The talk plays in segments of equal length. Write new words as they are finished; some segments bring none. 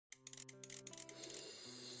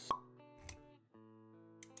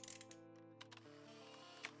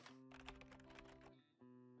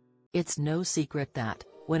It's no secret that,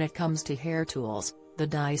 when it comes to hair tools, the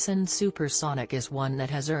Dyson Supersonic is one that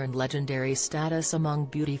has earned legendary status among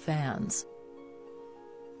beauty fans.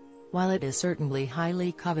 While it is certainly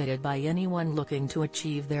highly coveted by anyone looking to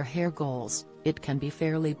achieve their hair goals, it can be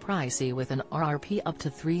fairly pricey with an RRP up to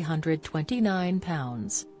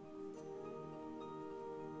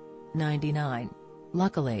 £329.99.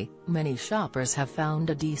 Luckily, many shoppers have found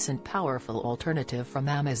a decent powerful alternative from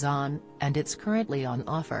Amazon, and it's currently on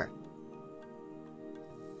offer.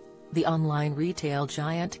 The online retail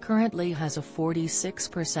giant currently has a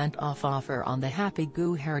 46% off offer on the Happy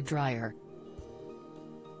Goo hairdryer.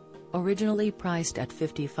 Originally priced at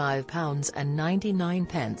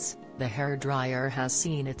 £55.99, the hairdryer has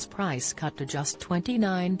seen its price cut to just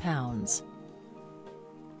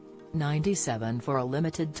 £29.97 for a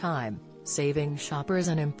limited time, saving shoppers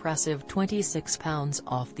an impressive £26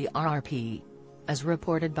 off the RRP. As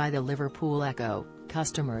reported by the Liverpool Echo,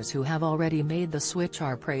 customers who have already made the switch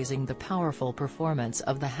are praising the powerful performance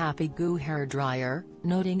of the Happy Goo hairdryer,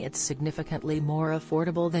 noting it's significantly more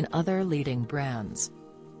affordable than other leading brands.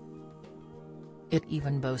 It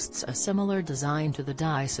even boasts a similar design to the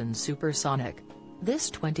Dyson Supersonic. This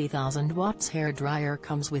 20,000 watts hairdryer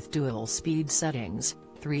comes with dual speed settings,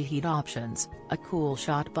 3 heat options, a cool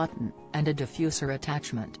shot button, and a diffuser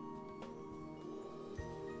attachment.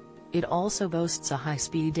 It also boasts a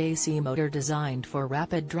high-speed AC motor designed for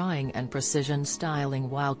rapid drying and precision styling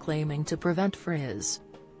while claiming to prevent frizz.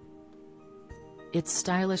 Its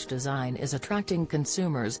stylish design is attracting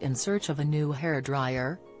consumers in search of a new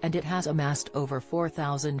hairdryer, and it has amassed over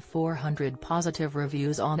 4,400 positive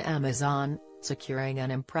reviews on Amazon, securing an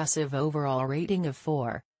impressive overall rating of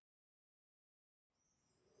 4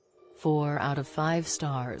 out of 5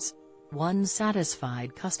 stars. One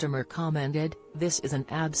satisfied customer commented, "This is an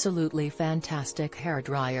absolutely fantastic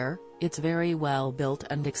hairdryer, it's very well built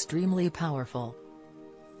and extremely powerful.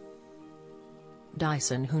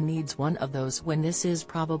 Dyson, who needs one of those when this is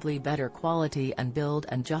probably better quality and build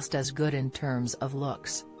and just as good in terms of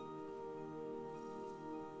looks."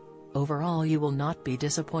 Overall, you will not be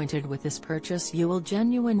disappointed with this purchase. You will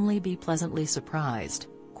genuinely be pleasantly surprised.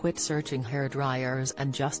 Quit searching hairdryers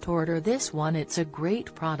and just order this one. It's a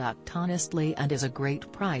great product honestly and is a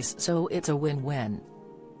great price, so it's a win-win.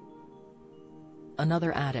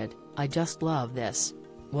 Another added, "I just love this,"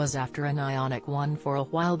 was after an Ionic one for a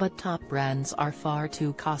while, but top brands are far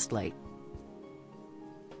too costly.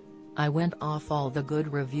 "I went off all the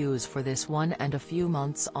good reviews for this one and a few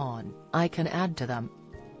months on, I can add to them.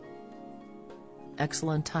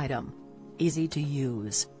 Excellent item. Easy to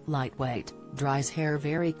use, lightweight, dries hair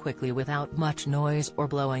very quickly without much noise or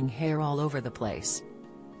blowing hair all over the place.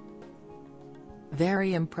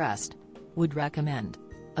 Very impressed. Would recommend."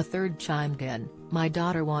 A third chimed in, "My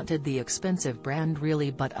daughter wanted the expensive brand really,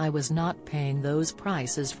 but I was not paying those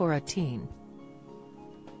prices for a teen.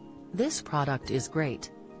 This product is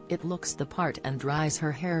great. It looks the part and dries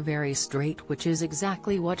her hair very straight, which is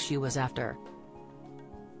exactly what she was after.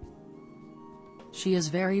 She is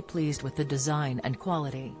very pleased with the design and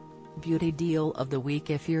quality." Beauty deal of the week: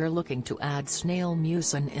 if you're looking to add snail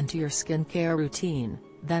mucin into your skincare routine,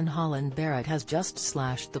 then Holland Barrett has just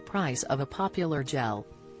slashed the price of a popular gel.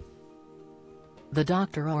 The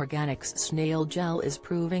Dr. Organics Snail Gel is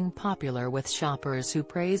proving popular with shoppers who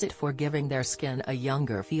praise it for giving their skin a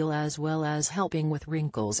younger feel as well as helping with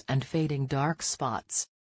wrinkles and fading dark spots.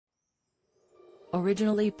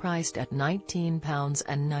 Originally priced at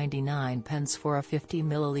 £19.99 for a 50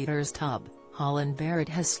 ml tub, Holland Barrett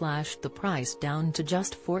has slashed the price down to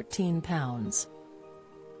just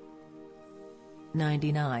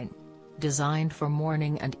 £14.99. Designed for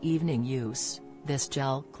morning and evening use, this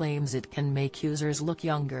gel claims it can make users look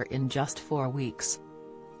younger in just 4 weeks.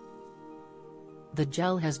 The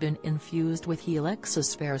gel has been infused with Helix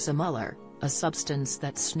aspergillus, a substance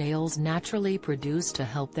that snails naturally produce to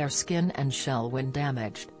help their skin and shell when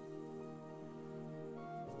damaged.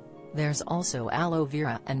 There's also aloe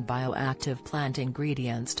vera and bioactive plant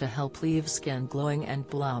ingredients to help leave skin glowing and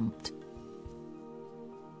plumped.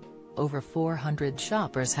 Over 400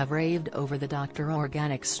 shoppers have raved over the Dr.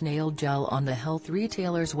 Organics Snail Gel on the health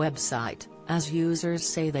retailer's website, as users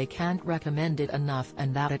say they can't recommend it enough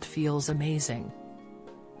and that it feels amazing.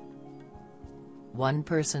 One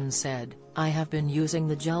person said, "I have been using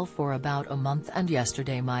the gel for about a month and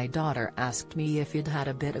yesterday my daughter asked me if it had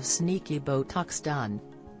a bit of sneaky Botox done.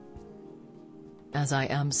 As I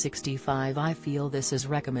am 65, I feel this is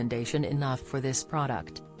recommendation enough for this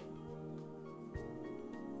product."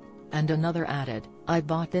 And another added, "I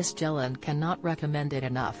bought this gel and cannot recommend it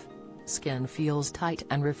enough. Skin feels tight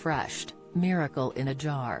and refreshed, miracle in a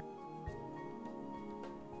jar."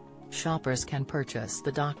 Shoppers can purchase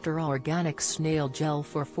the Dr. Organic Snail Gel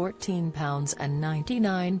for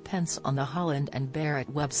 £14.99 on the Holland &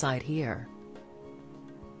 Barrett website here.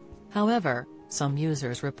 However, some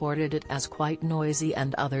users reported it as quite noisy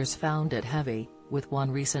and others found it heavy, with one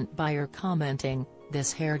recent buyer commenting,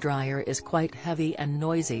 "This hairdryer is quite heavy and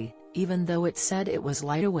noisy, even though it said it was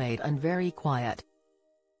lightweight and very quiet."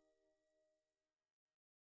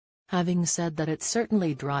 Having said that, it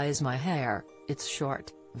certainly dries my hair, it's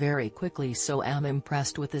short, very quickly, so am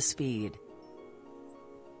impressed with the speed.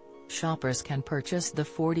 Shoppers can purchase the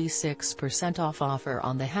 46% off offer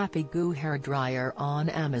on the Happy Goo hairdryer on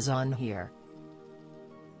Amazon here.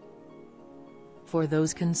 For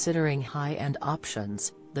those considering high-end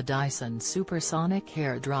options, the Dyson Supersonic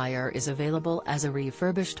hairdryer is available as a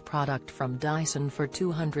refurbished product from Dyson for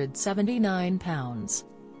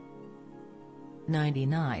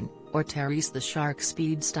 £279.99, or Terry's the Shark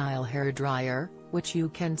Speed Style hairdryer, which you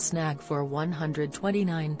can snag for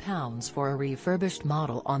 £129 for a refurbished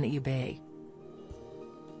model on eBay.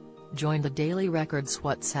 Join the Daily Records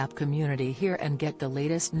WhatsApp community here and get the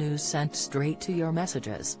latest news sent straight to your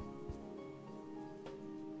messages.